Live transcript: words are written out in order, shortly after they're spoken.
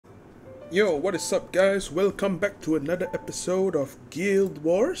Yo, what is up guys? Welcome back to another episode of Guild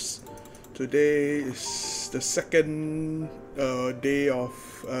Wars. Today is the second day of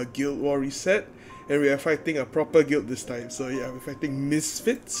Guild War reset, and we are fighting a proper guild this time. So yeah, we're fighting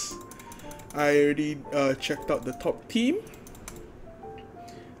Misfits. I already checked out the top team.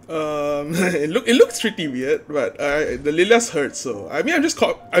 It looks pretty weird, but the Lilias hurt, so I mean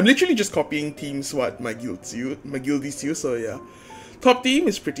I'm literally just copying teams what my guildies use. So yeah. Top team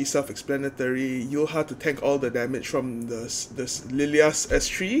is pretty self-explanatory. You'll have to tank all the damage from this Lilias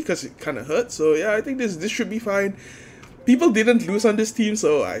S3 because it kind of hurts. So yeah, I think this should be fine. People didn't lose on this team,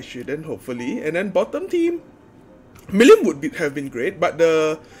 so I shouldn't, hopefully. And then bottom team, Milim would have been great, but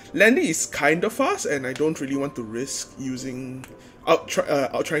the Landy is kind of fast, and I don't really want to risk using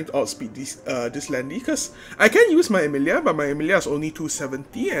trying to outspeed this Landy, because I can use my Emilia, but my Emilia is only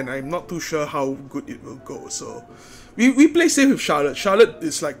 270, and I'm not too sure how good it will go. So we play safe with Charlotte. Charlotte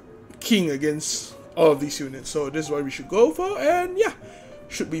is like king against all of these units, so this is what we should go for, and yeah,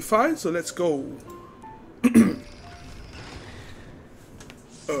 should be fine. So let's go.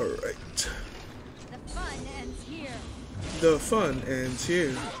 Alright. The fun ends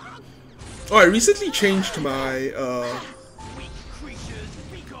here. Oh, I recently changed my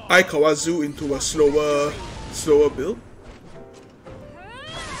ae-karina into a slower build.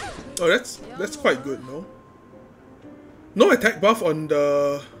 Oh, that's quite good, no? No attack buff on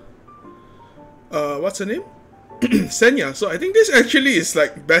the what's her name? Senya. So I think this actually is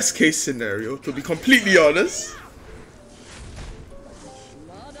like best case scenario, to be completely honest.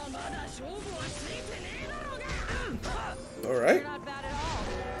 Alright.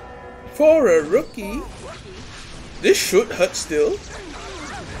 For a rookie, this should hurt still.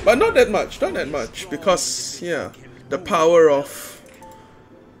 But not that much, because yeah, the power of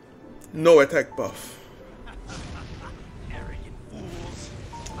no attack buff.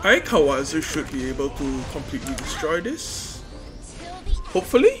 Ae-karina should be able to completely destroy this.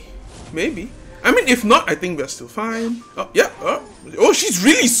 Hopefully? Maybe. I mean, if not, I think we're still fine. Oh, yeah. Oh, she's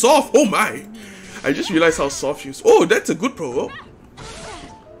really soft. Oh my. I just realized how soft she is. Oh, that's a good provoke.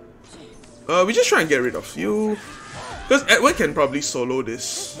 We just try and get rid of you. Because Edward can probably solo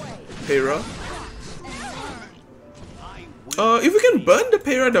this Pera. If we can burn the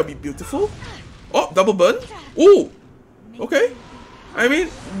Pera, that'll be beautiful. Oh, double burn. Oh, okay. I mean,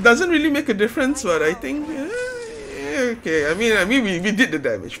 doesn't really make a difference, but I think okay. I mean, we did the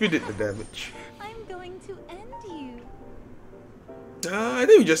damage. I'm going to end you. I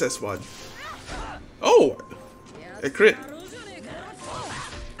think we just S1. Oh, a crit.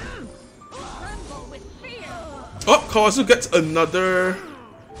 Oh, Kawazu gets another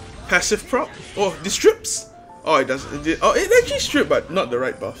passive prop. Oh, this strips? Oh, it doesn't. Oh, it actually stripped, but not the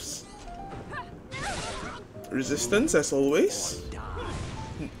right buffs. Resistance, as always.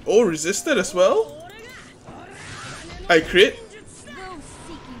 Oh, resisted as well. I crit.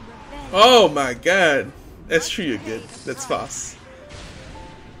 Oh my god. S3 again. That's fast.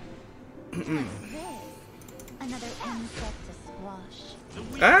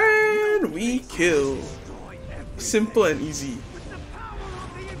 And we kill. Simple and easy.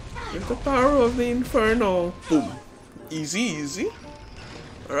 With the power of the Inferno. Boom. Easy.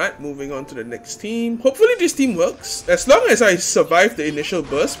 Alright, moving on to the next team. Hopefully this team works. As long as I survive the initial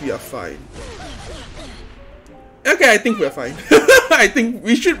burst, we are fine. Okay, I think we're fine. I think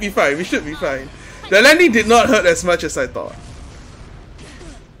we should be fine. The landing did not hurt as much as I thought.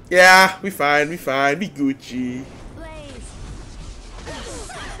 Yeah, we fine. We Gucci.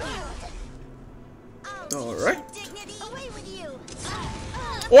 Alright.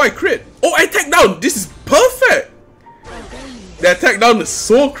 Oh, I crit. Oh, I attack down. This is perfect. The attack down is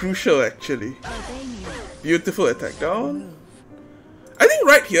so crucial, actually. Beautiful attack down. I think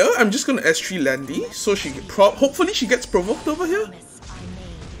right here, I'm just gonna S3 Landy, so she hopefully she gets provoked over here,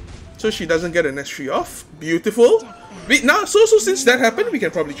 so she doesn't get an S3 off. Beautiful. Wait, now so since that happened, we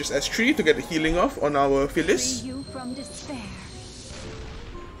can probably just S3 to get the healing off on our Phyllis.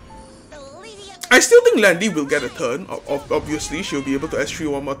 I still think Landy will get a turn. Obviously, she'll be able to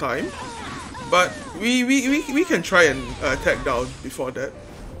S3 one more time. But we can try and attack down before that.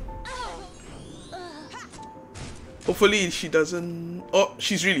 Hopefully she doesn't. Oh,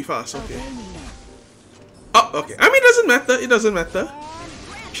 she's really fast. Okay. Oh, okay. I mean, it doesn't matter.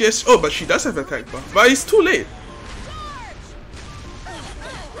 She has. Oh, but she does have attack buff. But it's too late.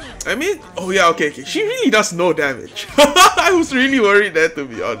 I mean, oh yeah, okay. She really does no damage. I was really worried there, to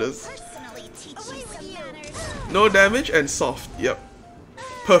be honest. No damage and soft. Yep.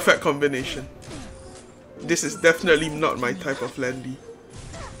 Perfect combination. This is definitely not my type of Landy.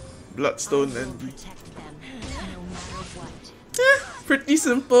 Bloodstone Landy. Pretty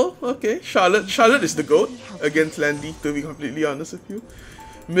simple. Okay, Charlotte is the GOAT against Landy, to be completely honest with you.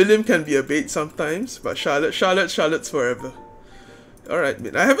 Milim can be a bait sometimes, but Charlotte's forever. Alright,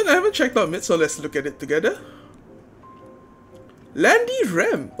 mid. I haven't checked out mid, so let's look at it together. Landy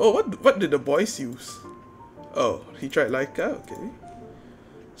Rem. Oh, what did the boys use? Oh, he tried Laika, okay.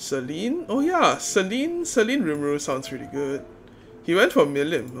 Celine. Oh yeah, Celine Rimuru sounds really good. He went for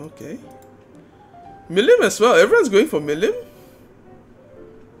Milim, okay. Milim as well. Everyone's going for Milim?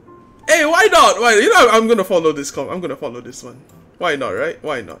 Hey, why not? Why? You know, I'm gonna follow this comp. I'm gonna follow this one. Why not, right?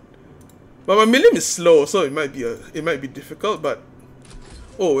 Why not? But my Milim is slow, so it might be difficult. But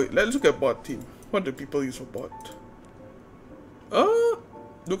oh wait, let's look at bot team. What do people use for bot?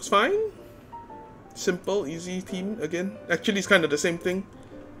 Looks fine. Simple, easy team again. Actually, it's kind of the same thing.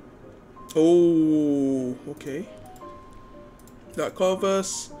 Oh, okay. That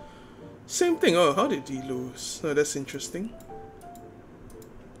covers. Same thing. Oh, how did he lose? Oh, that's interesting.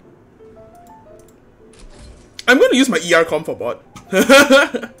 I'm going to use my ER comp for bot.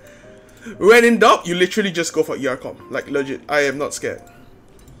 When in doubt, you literally just go for ER comp. Like, legit. I am not scared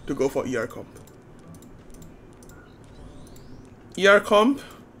to go for ER comp. ER comp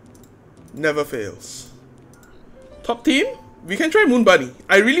never fails. Top team? We can try Moon Bunny.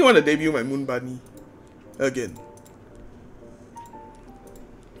 I really want to debut my Moon Bunny again.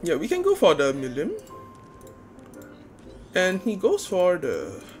 Yeah, we can go for the Milim. And he goes for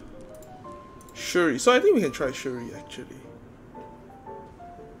the Shuri. So I think we can try Shuri actually.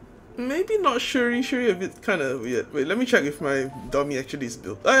 Maybe not Shuri. Shuri a bit kind of weird. Wait, let me check if my dummy actually is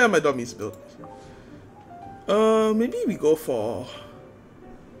built. Oh yeah, my dummy is built. Maybe we go for...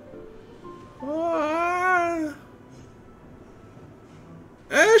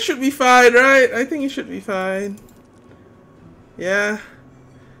 it should be fine, right? I think it should be fine. Yeah.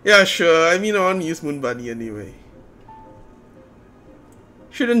 Yeah, sure. I mean, I want to use Moon Bunny anyway.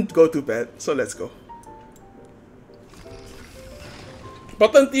 Shouldn't go too bad, so let's go.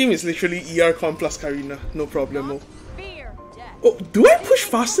 Bottom team is literally ER comp plus Karina. No problemo. Oh, do I push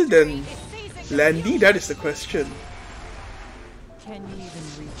faster than Landy? That is the question. Can you even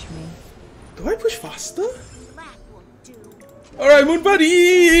reach me? Do I push faster? Alright, Moon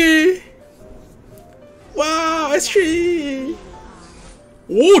Bunny! Wow, S3!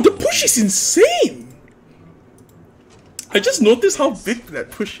 Oh, the push is insane! I just noticed how big that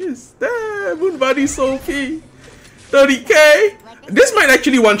push is. Damn, Moon Bunny's so OP. 30k! This might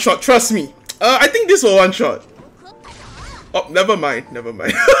actually one-shot, trust me. I think this will one-shot. Oh, never mind, never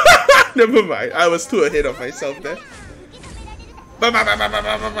mind. Never mind, I was too ahead of myself there.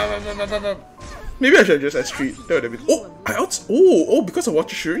 Maybe I should have just S3. That would have been... Oh, because I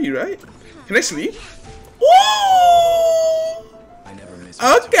watched Shuri, right? Can I sleep? Oh!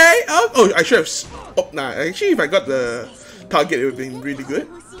 Okay. Oh, I should have... Oh, nah. Actually, if I got the target, it would have been really good.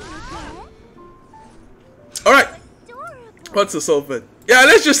 Alright. What's the solvent? Yeah,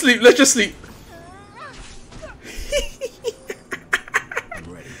 let's just sleep. Let's just sleep.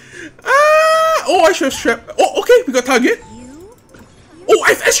 Oh, I should have strapped... Oh, okay. We got target. Oh,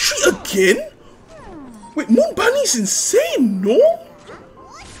 I've S3 again? Wait, Moon Bunny's insane, no?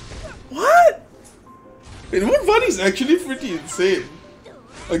 What? Wait, Moon Bunny's actually pretty insane.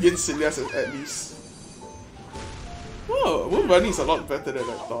 Against Celia's at least. Oh, Moon Bunny's a lot better than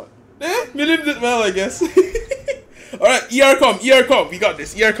I thought. Milim did well, I guess. Alright, ER comp, we got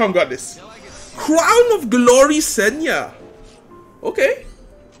this. ER comp got this. Crown of Glory Senya. Okay.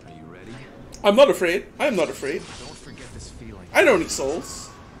 Are you ready? I'm not afraid. I am not afraid. Don't forget this feeling. I don't need souls.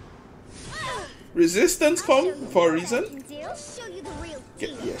 Resistance comp for a reason.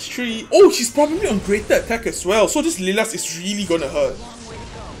 Get the S3. Oh, she's probably on greater attack as well. So this Lilas is really gonna hurt.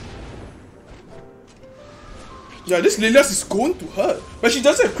 Yeah, this Lilas is going to hurt. But she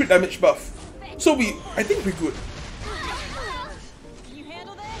doesn't have crit damage buff. So I think we're good.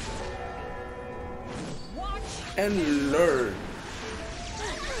 And learn.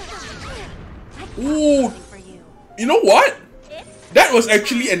 Ooh. You know what? That was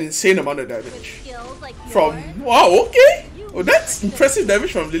actually an insane amount of damage. Wow, okay. Oh, that's impressive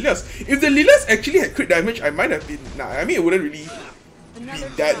damage from Lilias. If the Lilias actually had crit damage, I might have been... Nah, I mean, it wouldn't really be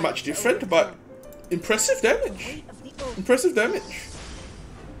that much different, but impressive damage. Impressive damage.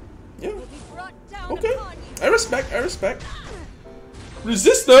 Yeah. Okay. I respect.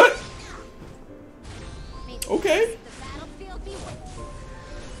 Resisted? Okay.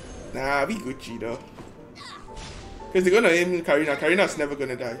 Nah, we Gucci though. Because they're gonna aim Karina. Karina's never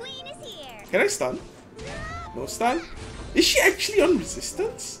gonna die. Can I stun? No stun? Is she actually on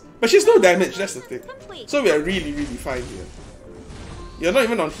resistance? But she's no damage, that's the thing. So we are really, really fine here. You're not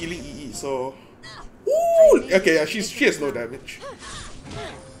even on healing EE, so... Ooh! Okay, yeah, she has no damage.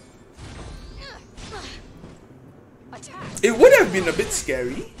 It would have been a bit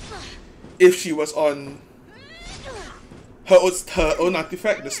scary if she was on her own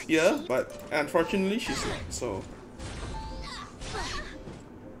artifact, the spear, but unfortunately she's not, so...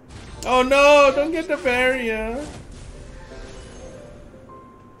 Oh no, don't get the barrier!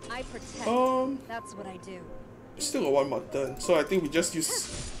 I protect. That's what I do. Still got one more turn, so I think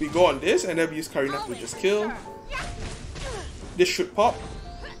we go on this and then we use Karina to just kill. This should pop.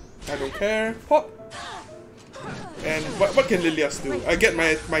 I don't care. Pop! And what can Lilias do? I get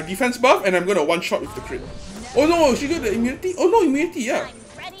my defense buff and I'm gonna one-shot with the crit. Oh no, she got the immunity? Oh no, immunity, yeah. I'm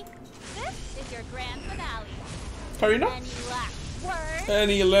ready. This is your grand finale. Karina? Any last words?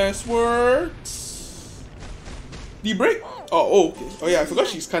 Any last words? D-break? Oh, okay. Oh yeah, I forgot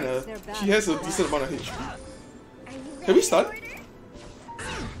she has a decent amount of HP. Can we stun?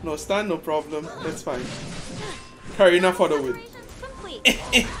 No, stun, no problem. That's fine. Karina for the win.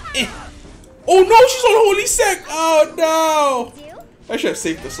 Oh no, she's on Holy Sec! Oh no! I should have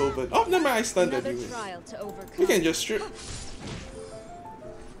saved the Soulburn. Oh, never mind, I stunned anyway. We can just strip.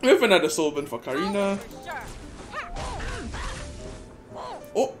 We have another Soulburn for Karina.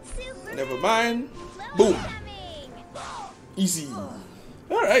 Oh, never mind. Boom. Easy.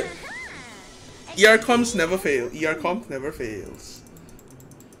 Alright. ER comms never fail. ER comp never fails.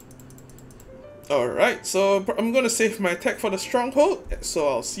 Alright, so I'm gonna save my attack for the stronghold. So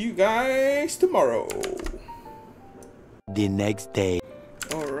I'll see you guys tomorrow. The next day.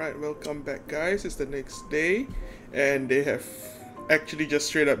 Alright, welcome back guys. It's the next day. And they have actually just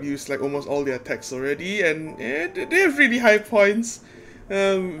straight up used like almost all their attacks already. And they have really high points.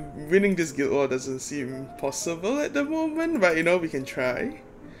 Winning this guild war doesn't seem possible at the moment. But you know, we can try.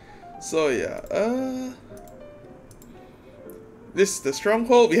 So yeah, this is the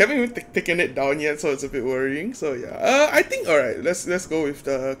stronghold. We haven't even taken it down yet, so it's a bit worrying. So yeah, I think alright. Let's go with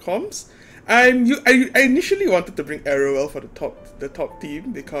the comms. I initially wanted to bring Arrowell for the top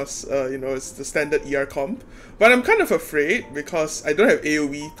team because you know, it's the standard ER comp. But I'm kind of afraid because I don't have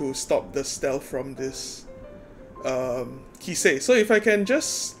AoE to stop the stealth from this Kisei. So if I can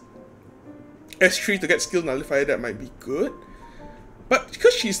just S3 to get skill nullifier, that might be good. But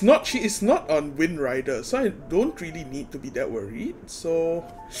because she is not on Wind Rider, so I don't really need to be that worried. So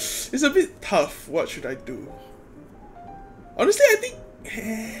it's a bit tough. What should I do? Honestly, I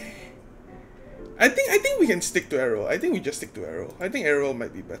think we can stick to Arrow. I think we just stick to Arrow. I think Arrow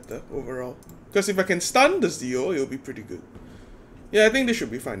might be better overall. Because if I can stun the Zio, it'll be pretty good. Yeah, I think this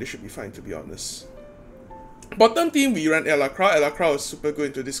should be fine. This should be fine, to be honest. Bottom team, we ran ae-karina. ae-karina was super good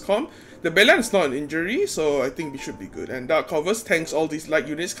into this comp. The Belian is not an injury, so I think we should be good. And Dark covers, tanks, all these light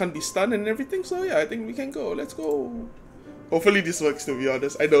units can't be stunned and everything, so yeah, I think we can go. Let's go. Hopefully this works, to be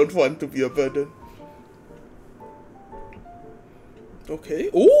honest. I don't want to be a burden. Okay.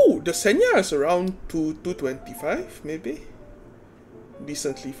 Oh, the Senya is around 225, maybe?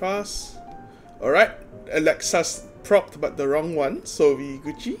 Decently fast. Alright, Alexa's procced but the wrong one, so we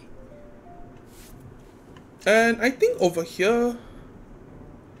Gucci. And I think over here,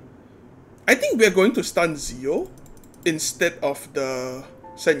 I think we're going to stun Zio instead of the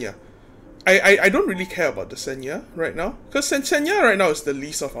Senya. I don't really care about the Senya right now, because Senya right now is the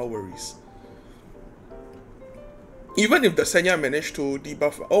least of our worries. Even if the Senya managed to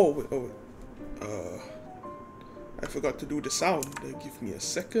debuff... Oh, wait. I forgot to do the sound. Give me a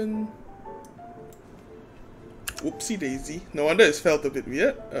second. Whoopsie daisy. No wonder it felt a bit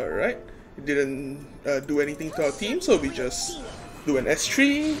weird. Alright. It didn't do anything to our team, so we just do an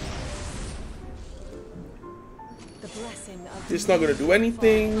S3. It's not gonna do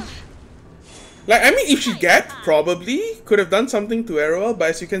anything. Like, I mean, if she probably could have done something to Arrow, but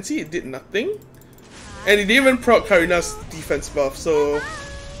as you can see, it did nothing. And it didn't even proc Karina's defense buff, so...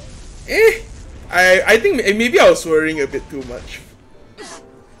 I think maybe I was worrying a bit too much.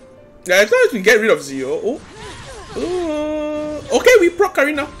 Yeah, as long as we get rid of Zio... okay, we proc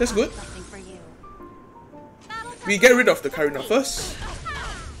Karina, that's good. We get rid of the Karina first.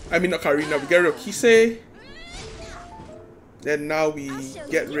 I mean, not Karina, we get rid of Kisei. Then now we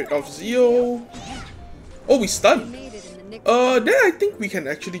get rid of Zio. Oh, we stun. Then I think we can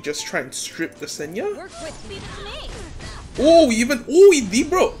actually just try and strip the Senya. Oh, we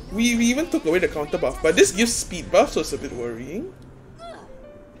debroke. We even took away the counter buff. But this gives speed buff, so it's a bit worrying.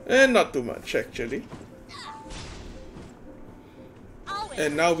 And not too much, actually.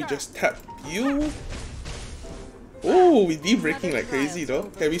 And now we just tap you. Oh, we debreaking like crazy though.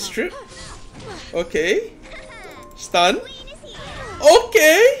 Can we strip? Okay. Stun.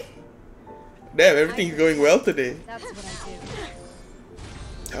 Okay. Damn, everything's going well today.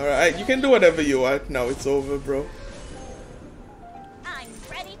 Alright, you can do whatever you want. Now it's over, bro.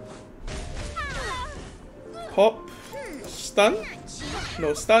 Pop. Stun?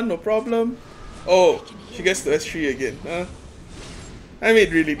 No stun, no problem. Oh, she gets to S3 again. I mean,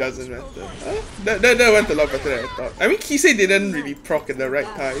 it really doesn't matter. That went a lot better than I thought. I mean, Kisei didn't really proc at the right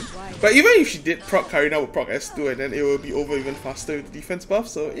time. But even if she did proc, Karina would proc S2 and then it will be over even faster with the defense buff.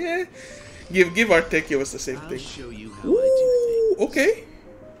 So yeah, give or take, it was the same thing. Ooh, okay.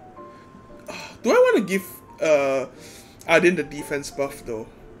 Do I want to give Adin the defense buff though?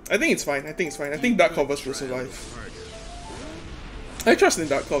 I think it's fine. I think Dark Covers will survive. I trust in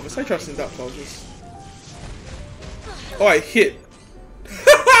Dark Covers. Oh, I hit.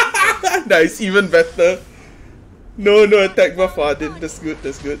 Nice, even better. No attack buff for Adin. That's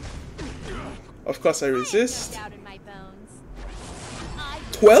good. Of course I resist.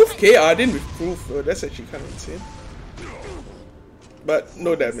 12k Adin with proof. Oh, that's actually kind of insane. But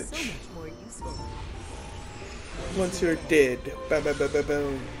no damage. Once you're dead. Bam, bam, bam, bam,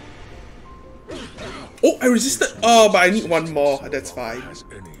 bam. Oh, I resisted. Oh, but I need one more. That's fine.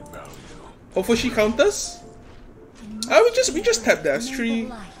 Hopefully she counters. We just tap the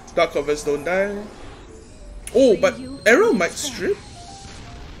S3. Dark Covers don't die. Oh, but arrow might strip.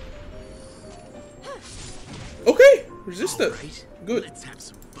 Okay, resisted. Good.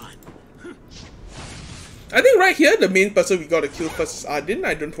 I think right here the main person we gotta kill first is Adin.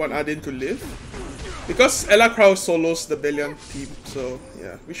 I don't want Adin to live. Because Ella Crow solos the Belian team, so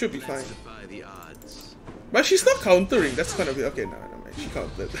yeah, we should be fine. But she's not countering, that's kind of weird. Okay, no, mind. She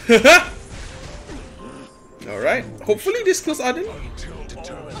countered. Alright, hopefully this kills Adin.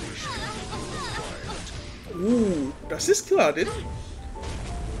 Ooh, does this kill Adin?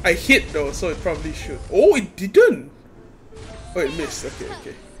 I hit though, so it probably should. Oh, it didn't! Oh, it missed.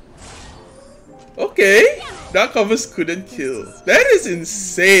 Okay. Okay, Dark Covers couldn't kill. That is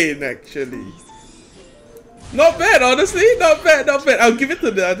insane, actually. Not bad, honestly. Not bad. I'll give it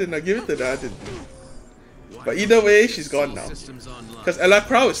to the Adin. But either way, she's gone now. Because Ella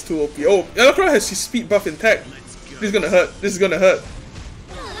Crow is too OP. Oh, Ella Crow has his speed buff intact. This is gonna hurt.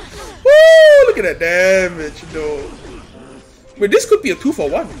 Woo! Look at that damage, no. Wait, this could be a 2 for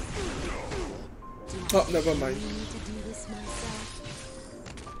 1. Oh, never mind.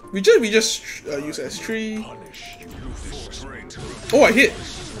 We just use S3. Oh, I hit.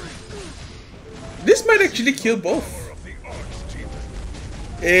 This might actually kill both.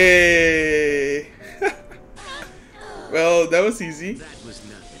 Hey. Well, that was easy.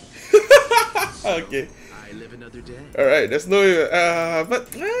 Okay. Alright, there's no...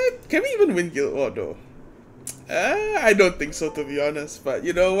 but can we even win Guild War though? I don't think so, to be honest. But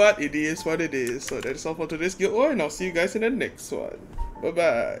you know what? It is what it is. So that is all for today's Guild War, and I'll see you guys in the next one.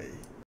 Bye-bye.